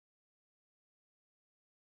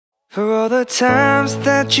For all the times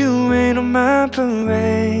that you rain on my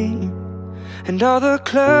parade, and all the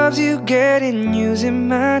clubs you get in using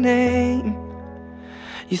my name.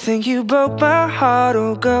 You think you broke my heart,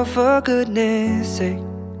 oh girl, for goodness sake.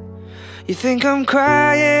 You think I'm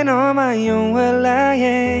crying on my own, well I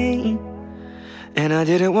ain't. And I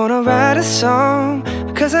didn't wanna write a song,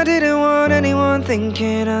 cause I didn't want anyone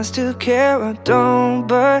thinking I still care or don't.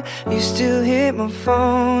 But you still hit my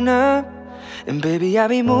phone up, and baby, I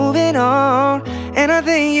be moving on. And I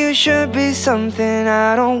think you should be something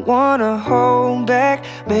I don't wanna hold back.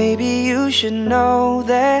 Maybe you should know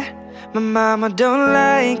that my mama don't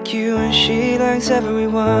like you, and she likes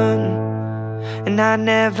everyone. And I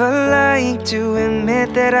never like to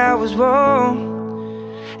admit that I was wrong.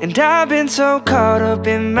 And I've been so caught up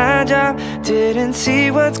in my job, didn't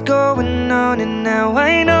see what's going on. And now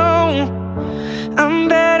I know I'm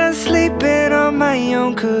better sleeping on my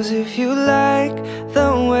own. Cause if you like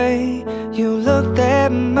the way you look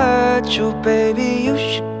that much, oh baby, you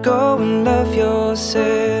should go and love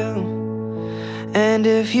yourself. And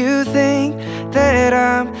if you think that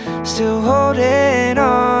I'm still holding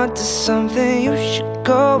on to something, you should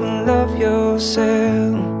go and love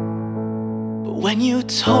yourself. But when you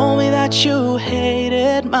told me that you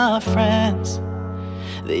hated my friends,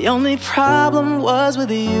 the only problem was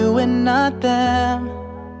with you and not them.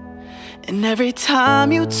 And every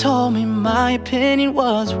time you told me my opinion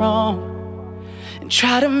was wrong, and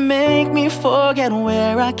tried to make me forget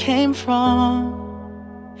where I came from.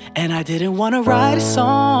 And I didn't want to write a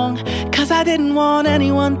song, cause I didn't want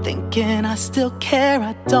anyone thinking I still care,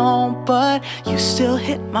 I don't. But you still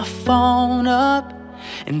hit my phone up,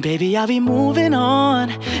 and baby, I'll be moving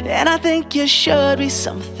on. And I think you should be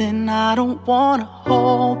something I don't wanna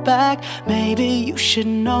hold back. Maybe you should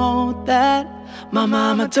know that my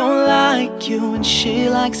mama don't like you, and she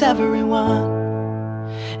likes everyone.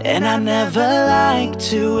 And I never like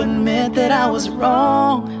to admit that I was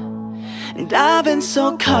wrong. And I've been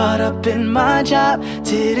so caught up in my job,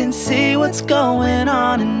 didn't see what's going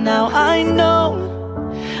on. And now I know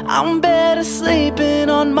I'm better sleeping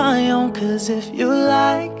on my own. Cause if you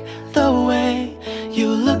like the way you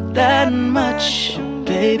look that much,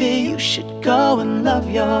 baby, you should go and love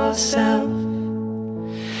yourself.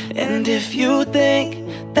 And if you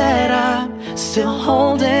think that I'm still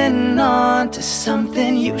holding on to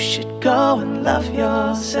something, you should go and love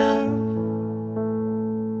yourself.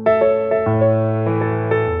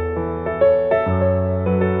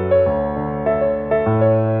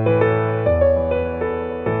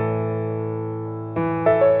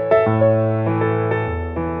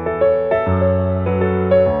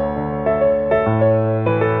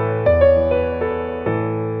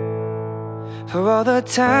 For all the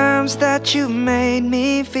times that you made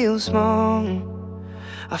me feel small,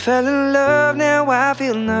 I fell in love, now I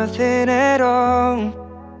feel nothing at all.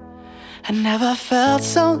 I never felt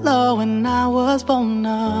so low when I was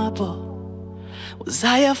vulnerable. Was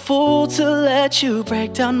I a fool to let you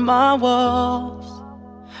break down my walls?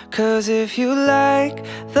 Cause if you like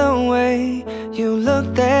the way you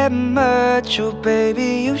look that much, oh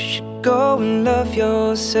baby, you should go and love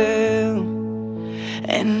yourself.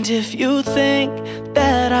 And if you think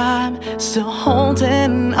that I'm still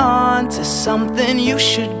holding on to something, you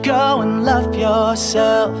should go and love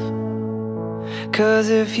yourself. Cause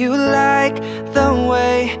if you like the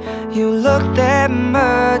way you look that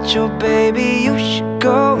much, oh baby, you should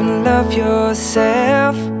go and love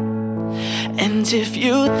yourself. And if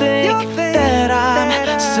you think that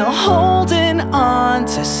I'm still holding on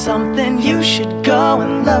to something, you should go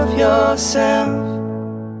and love yourself.